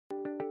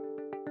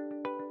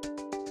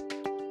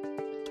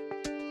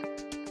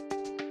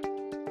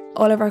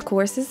All of our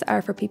courses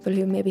are for people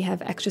who maybe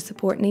have extra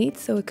support needs,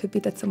 so it could be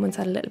that someone's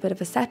had a little bit of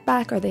a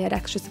setback or they had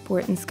extra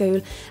support in school.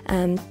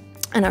 And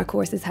our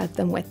courses help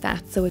them with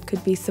that. So it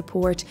could be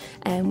support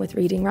with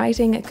reading,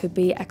 writing, it could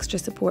be extra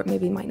support,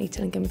 maybe you might need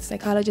to link in with a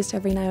psychologist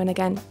every now and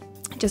again.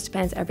 It just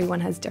depends, everyone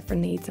has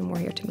different needs and we're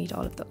here to meet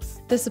all of those.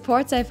 The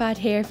supports I've had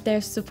here,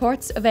 there's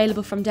supports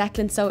available from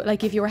Declan, so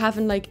like if you were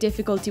having like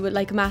difficulty with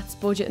like maths,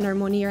 budgeting or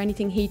money or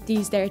anything,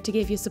 he's there to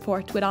give you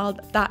support with all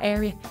that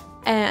area.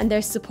 And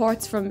there's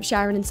supports from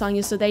Sharon and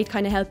Sonia, so they'd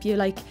kind of help you,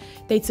 like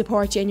they'd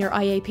support you in your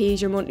IAPs,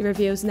 your monthly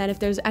reviews, and then if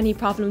there's any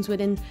problems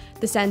within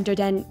the centre,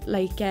 then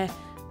like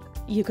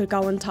you could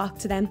go and talk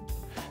to them.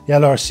 The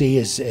LRC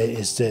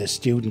is the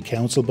student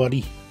council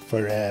body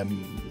for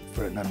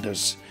and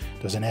there's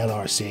an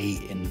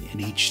LRC in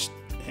each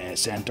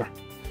centre,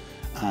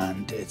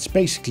 and it's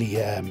basically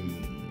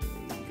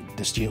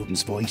the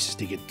students' voice.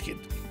 They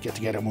get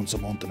together once a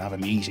month and have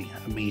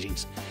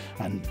meetings,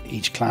 and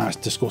each class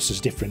discusses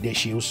different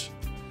issues,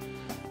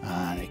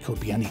 and it could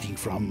be anything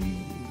from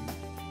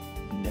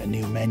a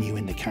new menu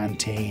in the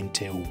canteen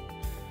to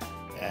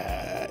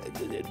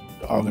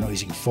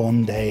organising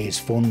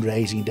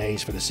fundraising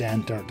days for the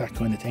centre, that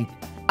kind of thing.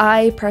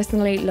 I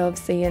personally love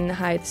seeing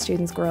how the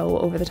students grow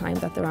over the time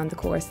that they're on the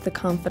course, the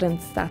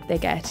confidence that they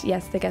get.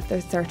 Yes, they get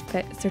their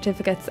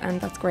certificates and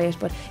that's great,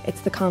 but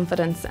it's the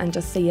confidence and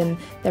just seeing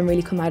them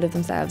really come out of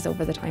themselves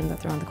over the time that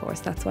they're on the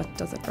course. That's what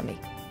does it for me.